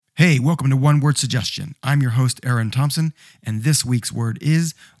Hey, welcome to One Word Suggestion. I'm your host, Aaron Thompson, and this week's word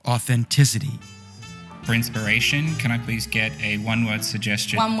is authenticity. For inspiration, can I please get a one-word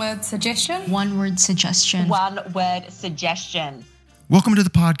suggestion? One word suggestion. One word suggestion. One word suggestion. Welcome to the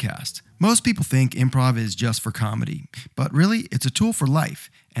podcast. Most people think improv is just for comedy, but really, it's a tool for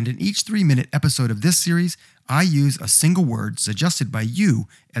life. And in each 3-minute episode of this series, I use a single word suggested by you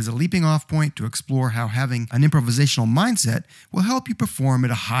as a leaping off point to explore how having an improvisational mindset will help you perform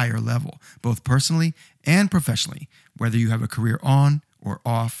at a higher level, both personally and professionally, whether you have a career on or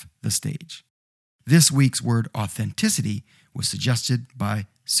off the stage. This week's word authenticity was suggested by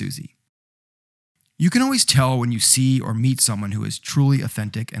Susie. You can always tell when you see or meet someone who is truly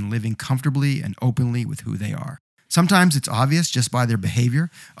authentic and living comfortably and openly with who they are. Sometimes it's obvious just by their behavior.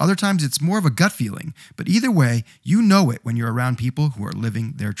 Other times it's more of a gut feeling. But either way, you know it when you're around people who are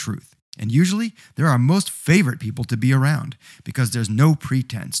living their truth. And usually, they're our most favorite people to be around because there's no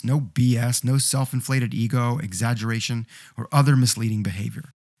pretense, no BS, no self-inflated ego, exaggeration, or other misleading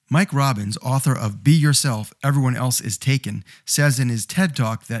behavior. Mike Robbins, author of Be Yourself, Everyone Else is Taken, says in his TED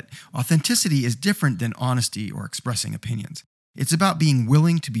Talk that authenticity is different than honesty or expressing opinions. It's about being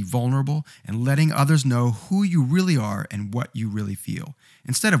willing to be vulnerable and letting others know who you really are and what you really feel,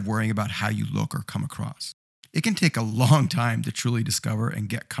 instead of worrying about how you look or come across. It can take a long time to truly discover and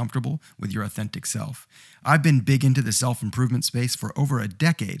get comfortable with your authentic self. I've been big into the self-improvement space for over a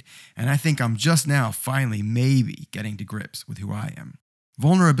decade, and I think I'm just now finally maybe getting to grips with who I am.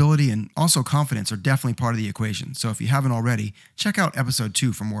 Vulnerability and also confidence are definitely part of the equation, so if you haven't already, check out episode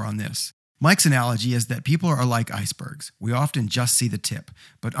 2 for more on this. Mike's analogy is that people are like icebergs. We often just see the tip,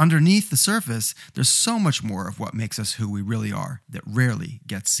 but underneath the surface, there's so much more of what makes us who we really are that rarely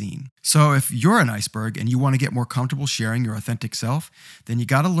gets seen. So if you're an iceberg and you want to get more comfortable sharing your authentic self, then you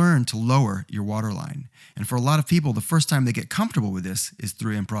got to learn to lower your waterline. And for a lot of people, the first time they get comfortable with this is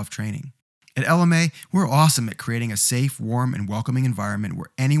through improv training. At LMA, we're awesome at creating a safe, warm, and welcoming environment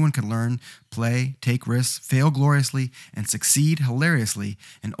where anyone can learn, play, take risks, fail gloriously, and succeed hilariously,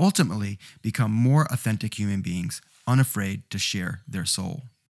 and ultimately become more authentic human beings, unafraid to share their soul.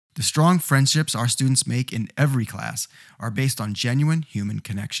 The strong friendships our students make in every class are based on genuine human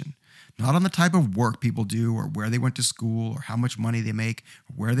connection, not on the type of work people do or where they went to school or how much money they make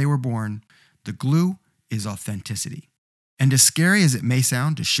or where they were born. The glue is authenticity. And as scary as it may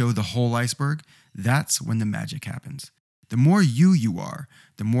sound to show the whole iceberg, that's when the magic happens. The more you are,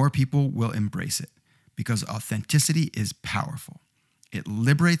 the more people will embrace it because authenticity is powerful. It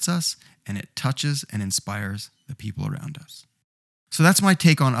liberates us and it touches and inspires the people around us. So that's my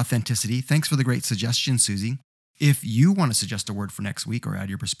take on authenticity. Thanks for the great suggestion, Susie. If you want to suggest a word for next week or add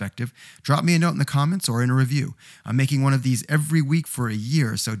your perspective, drop me a note in the comments or in a review. I'm making one of these every week for a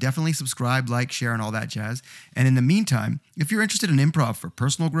year, so definitely subscribe, like, share, and all that jazz. And in the meantime, if you're interested in improv for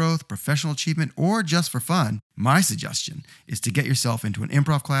personal growth, professional achievement, or just for fun, my suggestion is to get yourself into an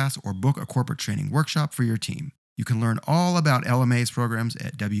improv class or book a corporate training workshop for your team. You can learn all about LMA's programs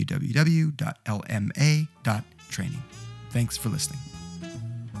at www.lma.training. Thanks for listening.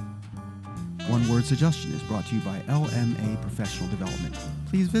 One Word Suggestion is brought to you by LMA Professional Development.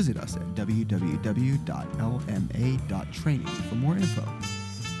 Please visit us at www.lma.training for more info.